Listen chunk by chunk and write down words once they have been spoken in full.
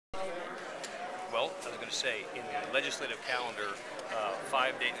David? Well, I was going to say, in the legislative calendar,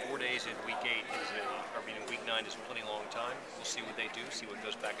 4 days in week 8 in week 9 is a plenty long time. We'll see what they do, see what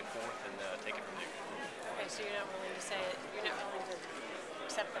goes back and forth, and take it from there. Okay, so you're not willing to say it. You're not willing to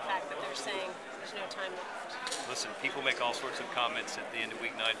accept the fact that they're saying there's no time left. Listen, people make all sorts of comments at the end of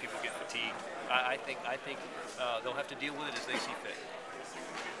week 9. People get fatigued. I think they'll have to deal with it as they see fit.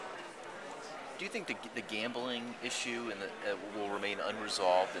 Do you think the gambling issue will remain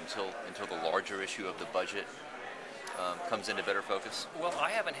unresolved until the larger issue of the budget comes into better focus? Well, I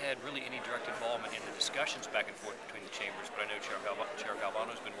haven't had really any direct involvement in the discussions back and forth between the chambers, but I know Chair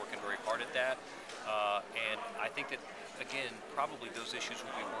Galvano has been working very hard at that, and I think that, again, probably those issues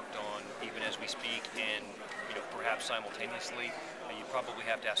will be worked on even as we speak, and perhaps simultaneously. You probably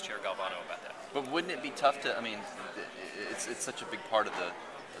have to ask Chair Galvano about that. But wouldn't it be tough to? I mean, it's such a big part of the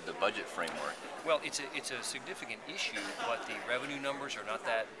budget framework. Well, it's a significant issue, but the revenue numbers are not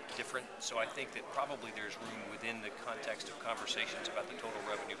that different. So I think that probably there's room within the context of conversations about the total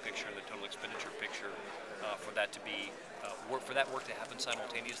revenue picture and the total expenditure picture for that to be for that work to happen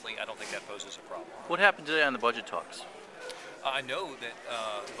simultaneously. I don't think that poses a problem. What happened today on the budget talks? I know that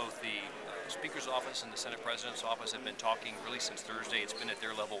both the Speaker's office and the Senate President's office have been talking really since Thursday. It's been at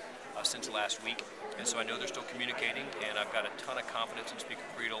their level since last week, and so I know they're still communicating. And I've got a ton of confidence in Speaker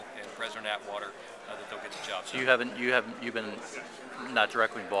Creedle and President Atwater that they'll get the job done. So you've been not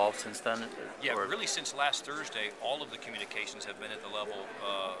directly involved since then? Yeah, really since last Thursday, all of the communications have been at the level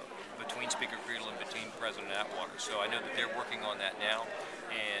between Speaker Creedle and between President Atwater. So I know that they're working on that now,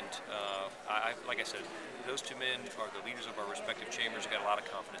 and like I said, those two men are the leaders of our respective chambers. I've got a lot of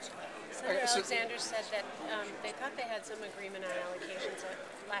confidence in that. Senator Alexander said that they thought they had some agreement on allocations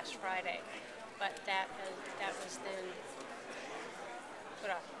last Friday, but that was then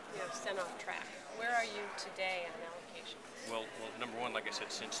put off, sent off track. Where are you today on allocations? Well, number one, like I said,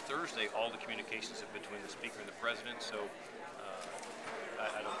 since Thursday, all the communications have been between the Speaker and the President. So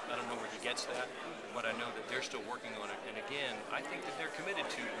I don't know where he gets that, but I know that they're still working on it. And again, I think that they're committed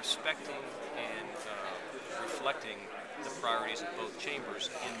to respecting and reflecting the priorities of both chambers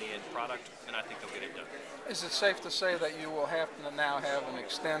in the end product, and I think they'll get it done. Is it safe to say that you will have to now have an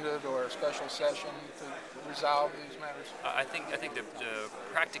extended or a special session to resolve these matters? I think the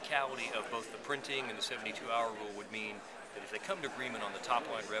practicality of both the printing and the 72-hour rule would mean that if they come to agreement on the top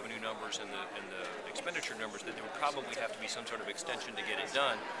line revenue numbers and the expenditure numbers, that there would probably have to be some sort of extension to get it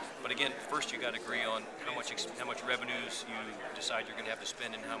done. But again, first you got to agree on how much revenues you decide you're going to have to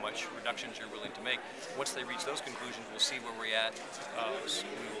spend and how much reductions you're willing to make. Once they reach those conclusions, we'll see where we're at.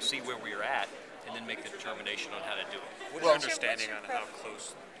 We will see where we are at, and then make the determination on how to do it. What is your understanding on how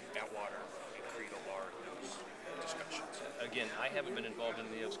close Atwater and Creedle are in those discussions? Again, I haven't been involved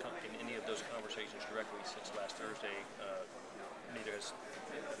in any of those conversations directly since last Thursday. Neither has,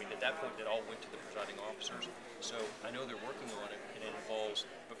 at that point, that all went to the presiding officers. So I know they're working on it, and it involves.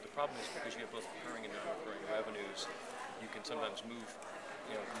 But the problem is because you have both recurring and non-recurring revenues, you can sometimes move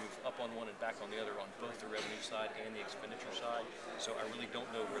up on one and back on the other on both the revenue side and the expenditure side. So I really don't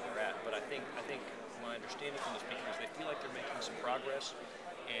know where they're at. But I think my understanding from the Speaker is they feel like they're making some progress.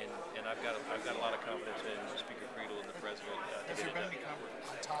 And I've got a lot of confidence in Speaker Creedle and the President to get it done.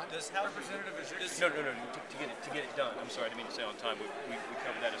 Does Representative No, to get it done. I'm sorry, I didn't mean to say on time. We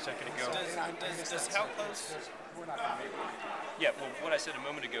covered that a second ago. Does how close? Yeah, well, what I said a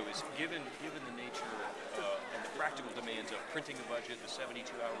moment ago is given the nature and the practical demands of printing a budget, the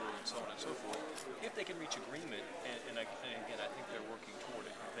 72-hour rule, and so on and so forth, if they can reach agreement, and again, I think they're working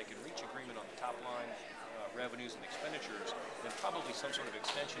toward it, if they can reach agreement on the top line revenues and expenditures, then probably some sort of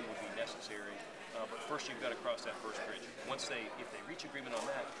extension would be necessary. But first, you've got to cross that first bridge. If they reach agreement on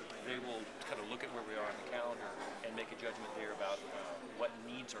that, they will kind of look at where we are on the calendar and make a judgment there about what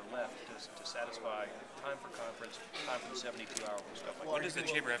needs are left to satisfy time for conference, time for the 72-hour and stuff like that. When does the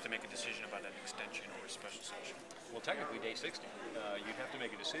chamber have to make a decision about an extension or a special session? Well, technically, day 60. You'd have to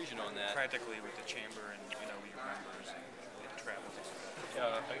make a decision on that. Practically, with the chamber and your members and travel.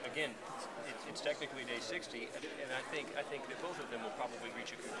 Again, it's technically day 60, and I think that both of them will probably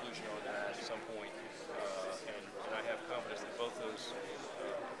reach a conclusion on that at some point, and I have confidence that both those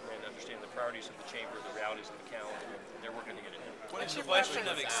men understand the priorities of the chamber, the realities of the calendar, and they're working to get it done. What is the question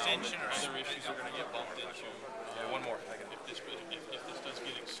of extension or other issues are going to get bumped into? One more. If this does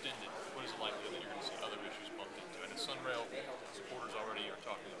get extended, what is the likelihood that you're going to see other issues bumped into? And the Sunrail supporters already are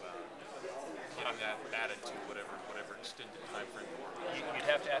talking about getting that added to whatever extended time frame. You'd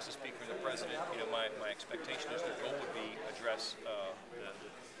have to ask the Speaker and the President. My expectation is their goal would be address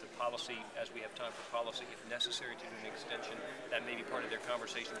the the policy, as we have time for policy, if necessary to do an extension, that may be part of their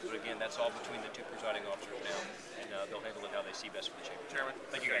conversations. But again, that's all between the two presiding officers now, and they'll handle it how they see best for the chamber. Chairman,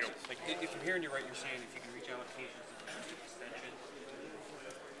 Thank you guys. If I'm hearing you right, you're saying if you can reach allocations